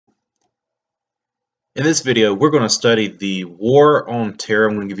In this video, we're going to study the War on Terror.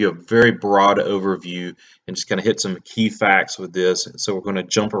 I'm going to give you a very broad overview and just kind of hit some key facts with this. So we're going to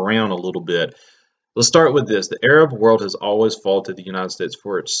jump around a little bit. Let's start with this. The Arab world has always faulted the United States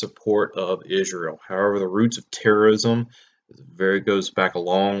for its support of Israel. However, the roots of terrorism goes back a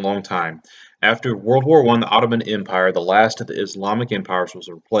long, long time. After World War I, the Ottoman Empire, the last of the Islamic empires, was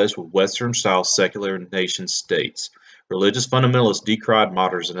replaced with Western-style secular nation-states. Religious fundamentalists decried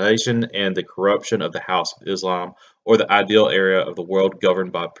modernization and the corruption of the House of Islam, or the ideal area of the world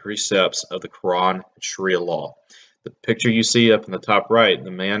governed by precepts of the Quran and Sharia law. The picture you see up in the top right,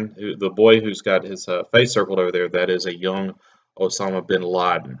 the boy who's got his face circled over there, that is a young Osama bin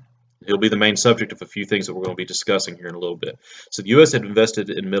Laden. He'll be the main subject of a few things that we're going to be discussing here in a little bit. So the U.S. had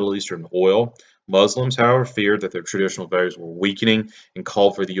invested in Middle Eastern oil. Muslims, however, feared that their traditional values were weakening and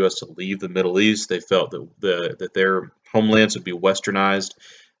called for the U.S. to leave the Middle East. They felt that their homelands would be westernized.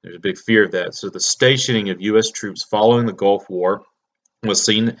 There's a big fear of that. So the stationing of U.S. troops following the Gulf War was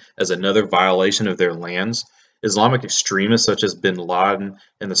seen as another violation of their lands. Islamic extremists such as bin Laden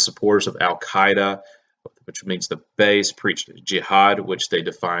and the supporters of al-Qaeda, which means the base, preached jihad, which they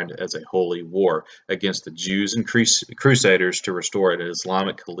defined as a holy war against the Jews and crusaders to restore an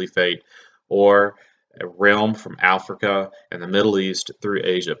Islamic caliphate or a realm from Africa and the Middle East through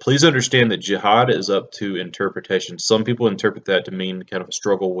Asia. Please understand that jihad is up to interpretation. Some people interpret that to mean kind of a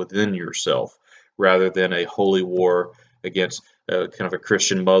struggle within yourself rather than a holy war against kind of a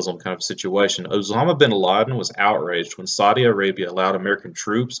Christian Muslim kind of situation. Osama bin Laden was outraged when Saudi Arabia allowed American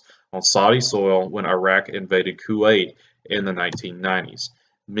troops on Saudi soil when Iraq invaded Kuwait in the 1990s.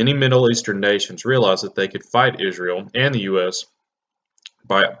 Many Middle Eastern nations realized that they could fight Israel and the U.S.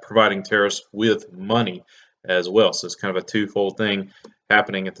 by providing terrorists with money as well. So it's kind of a twofold thing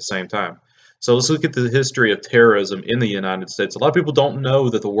happening at the same time. So let's look at the history of terrorism in the United States. A lot of people don't know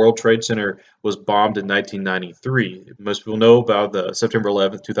that the World Trade Center was bombed in 1993. Most people know about the September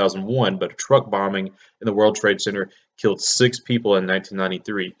 11th, 2001, but a truck bombing in the World Trade Center killed 6 people in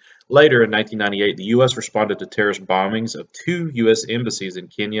 1993. Later, in 1998, the U.S. responded to terrorist bombings of 2 U.S. embassies in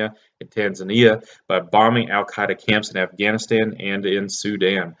Kenya and Tanzania by bombing al-Qaeda camps in Afghanistan and in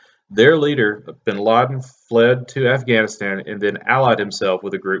Sudan. Their leader, bin Laden, fled to Afghanistan and then allied himself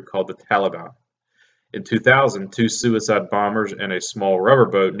with a group called the Taliban. In 2000, 2 suicide bombers and a small rubber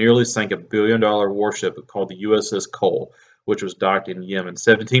boat nearly sank a billion-dollar warship called the USS Cole, which was docked in Yemen.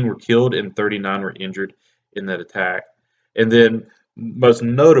 17 were killed and 39 were injured in that attack. And then, most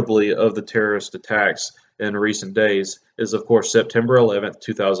notably of the terrorist attacks in recent days is, of course, September 11th,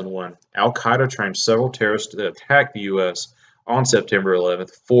 2001. Al-Qaeda trained several terrorists to attack the U.S. On September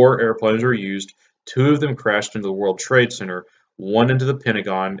 11th, 4 airplanes were used. 2 of them crashed into the World Trade Center, 1 into the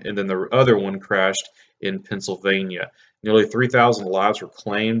Pentagon, and then the other one crashed in Pennsylvania. Nearly 3,000 lives were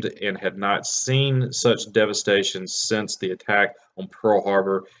claimed and had not seen such devastation since the attack on Pearl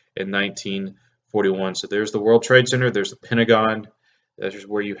Harbor in 1941. So there's the World Trade Center, there's the Pentagon, that's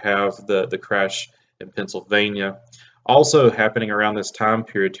where you have the crash in Pennsylvania. Also happening around this time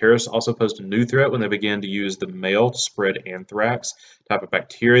period, terrorists also posed a new threat when they began to use the mail to spread anthrax, type of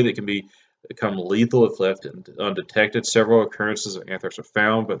bacteria that can become lethal if left undetected. Several occurrences of anthrax were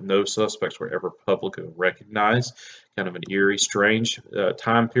found, but no suspects were ever publicly recognized. Kind of an eerie, strange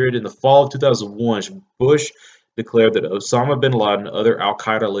time period. In the fall of 2001, Bush declared that Osama bin Laden and other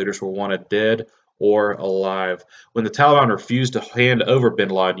al-Qaeda leaders were wanted dead or alive. When the Taliban refused to hand over bin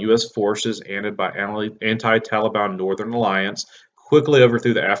Laden, U.S. forces, aided by anti-Taliban Northern Alliance, quickly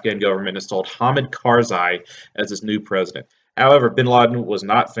overthrew the Afghan government and installed Hamid Karzai as its new president. However, bin Laden was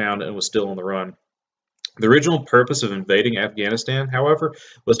not found and was still on the run. The original purpose of invading Afghanistan, however,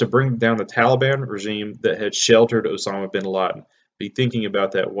 was to bring down the Taliban regime that had sheltered Osama bin Laden. Be thinking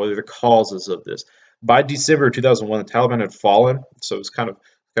about that. What are the causes of this? By December 2001, the Taliban had fallen, so it was kind of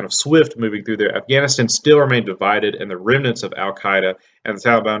swift moving through there. Afghanistan still remained divided, and the remnants of al-Qaeda and the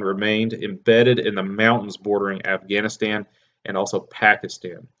Taliban remained embedded in the mountains bordering Afghanistan and also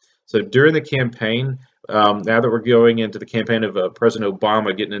Pakistan. So during the campaign, now that we're going into the campaign of President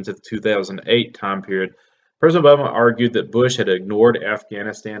Obama, getting into the 2008 time period, President Obama argued that Bush had ignored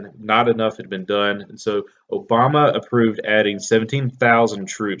Afghanistan. Not enough had been done, and so Obama approved adding 17,000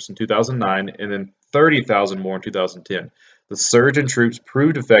 troops in 2009 and then 30,000 more in 2010. The surge in troops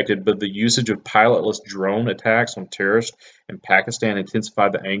proved effective, but the usage of pilotless drone attacks on terrorists in Pakistan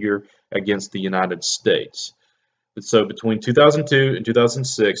intensified the anger against the United States. So between 2002 and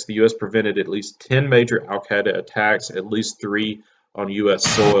 2006, the U.S. prevented at least 10 major al-Qaeda attacks, at least 3 on U.S.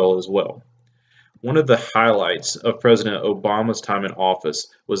 soil as well. One of the highlights of President Obama's time in office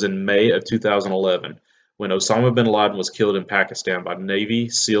was in May of 2011, when Osama bin Laden was killed in Pakistan by Navy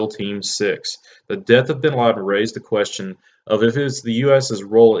SEAL Team 6. The death of bin Laden raised the question of if the U.S.'s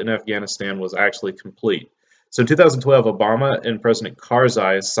role in Afghanistan was actually complete. So in 2012, Obama and President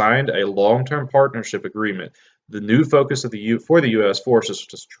Karzai signed a long-term partnership agreement. The new focus of for the U.S. forces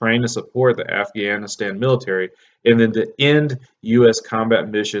was to train and support the Afghanistan military and then to end U.S. combat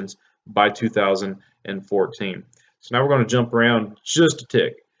missions by 2014. So now we're going to jump around just a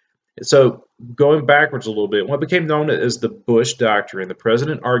tick. So going backwards a little bit, what became known as the Bush Doctrine, the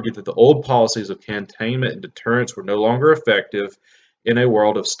president argued that the old policies of containment and deterrence were no longer effective in a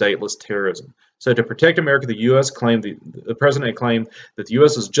world of stateless terrorism. So to protect America, the president claimed that the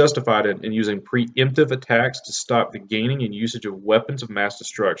U.S. was justified in using preemptive attacks to stop the gaining and usage of weapons of mass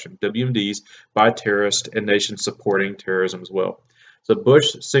destruction, WMDs, by terrorists and nations supporting terrorism as well. So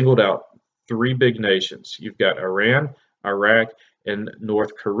Bush singled out three big nations. You've got Iran, Iraq, and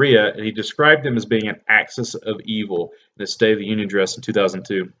North Korea, and he described them as being an axis of evil in his State of the Union address in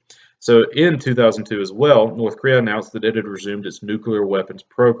 2002. So in 2002 as well, North Korea announced that it had resumed its nuclear weapons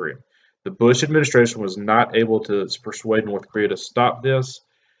program. The Bush administration was not able to persuade North Korea to stop this,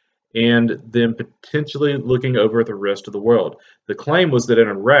 and then potentially looking over at the rest of the world. The claim was that in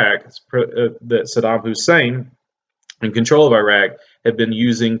Iraq, that Saddam Hussein, in control of Iraq, had been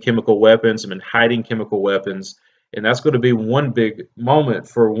using chemical weapons and been hiding chemical weapons. And that's going to be one big moment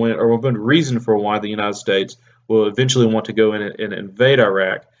for when, or one reason for why the United States will eventually want to go in and invade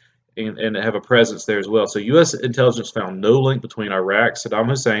Iraq and have a presence there as well. So U.S. intelligence found no link between Iraq, Saddam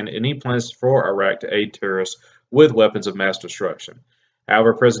Hussein, and any plans for Iraq to aid terrorists with weapons of mass destruction.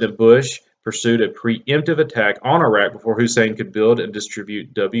 However, President Bush pursued a preemptive attack on Iraq before Hussein could build and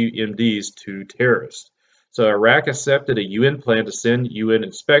distribute WMDs to terrorists. So Iraq accepted a UN plan to send UN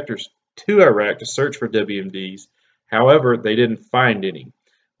inspectors to Iraq to search for WMDs. However, they didn't find any.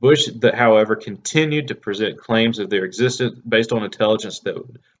 Bush, however, continued to present claims of their existence based on intelligence that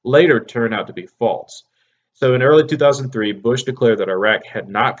would later turn out to be false. So in early 2003, Bush declared that Iraq had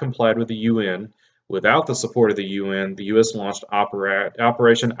not complied with the UN. Without the support of the UN, the U.S. launched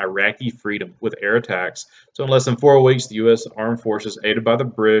Operation Iraqi Freedom with air attacks. So in less than 4 weeks, the U.S. armed forces, aided by the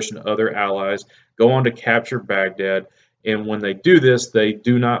British and other allies, go on to capture Baghdad. And when they do this, they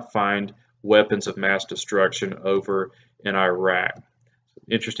do not find weapons of mass destruction over in Iraq.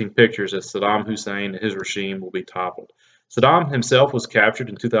 Interesting pictures as Saddam Hussein and his regime will be toppled. Saddam himself was captured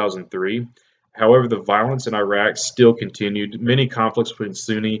in 2003. However, the violence in Iraq still continued. Many conflicts between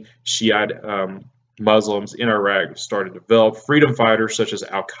Sunni, Shiite Muslims in Iraq started to develop. Freedom fighters such as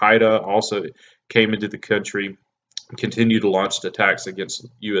Al-Qaeda also came into the country and continued to launch attacks against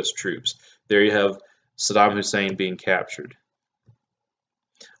U.S. troops. There you have Saddam Hussein being captured.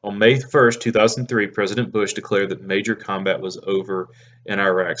 On May 1st, 2003, President Bush declared that major combat was over in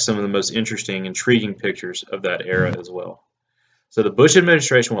Iraq. Some of the most interesting, intriguing pictures of that era as well. So the Bush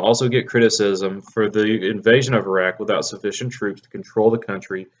administration will also get criticism for the invasion of Iraq without sufficient troops to control the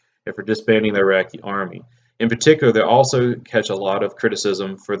country and for disbanding the Iraqi army. In particular, they also catch a lot of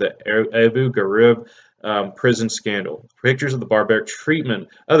criticism for the Abu Ghraib prison scandal. Pictures of the barbaric treatment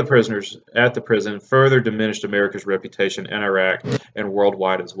of the prisoners at the prison further diminished America's reputation in Iraq and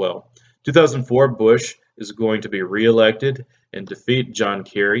worldwide as well. 2004, Bush is going to be reelected and defeat John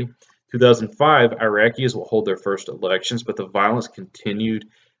Kerry. 2005, Iraqis will hold their first elections, but the violence continued.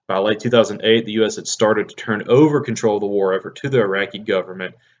 By late 2008, the U.S. had started to turn over control of the war effort to the Iraqi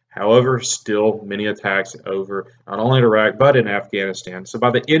government. However, still many attacks over not only in Iraq but in Afghanistan. So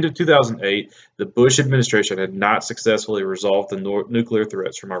by the end of 2008, the Bush administration had not successfully resolved the nuclear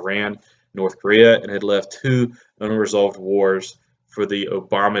threats from Iran, North Korea, and had left 2 unresolved wars for the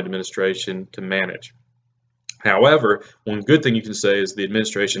Obama administration to manage. However, one good thing you can say is the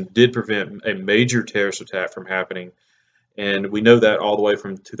administration did prevent a major terrorist attack from happening, and we know that all the way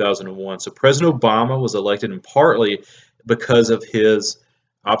from 2001. So President Obama was elected in partly because of his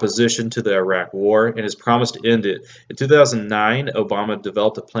opposition to the Iraq War and his promise to end it. In 2009, Obama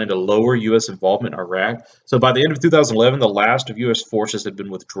developed a plan to lower U.S. involvement in Iraq. So by the end of 2011, the last of U.S. forces had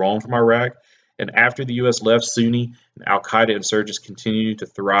been withdrawn from Iraq, and after the U.S. left, Sunni and Al-Qaeda insurgents continued to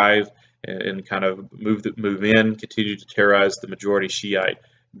thrive and kind of move in, continue to terrorize the majority Shiite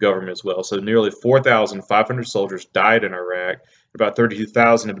government as well. So nearly 4,500 soldiers died in Iraq. About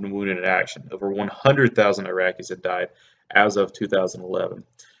 32,000 have been wounded in action. Over 100,000 Iraqis had died as of 2011.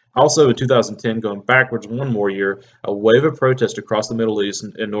 Also in 2010, going backwards one more year, a wave of protest across the Middle East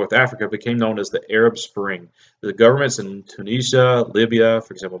and North Africa became known as the Arab Spring. The governments in Tunisia, Libya,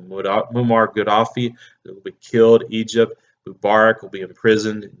 for example, Muammar Gaddafi will be killed, Egypt, Mubarak will be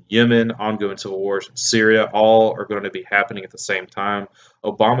imprisoned in Yemen, ongoing civil wars in Syria, all are going to be happening at the same time.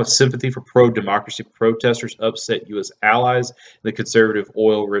 Obama's sympathy for pro-democracy protesters upset U.S. allies in the conservative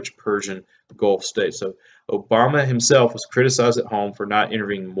oil-rich Persian Gulf states. So Obama himself was criticized at home for not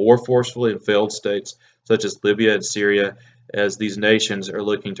intervening more forcefully in failed states such as Libya and Syria, as these nations are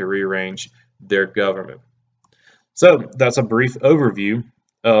looking to rearrange their government. So that's a brief overview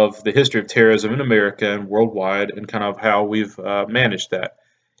of the history of terrorism in America and worldwide and kind of how we've managed that.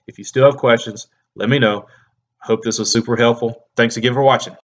 If you still have questions, let me know. Hope this was super helpful. Thanks again for watching.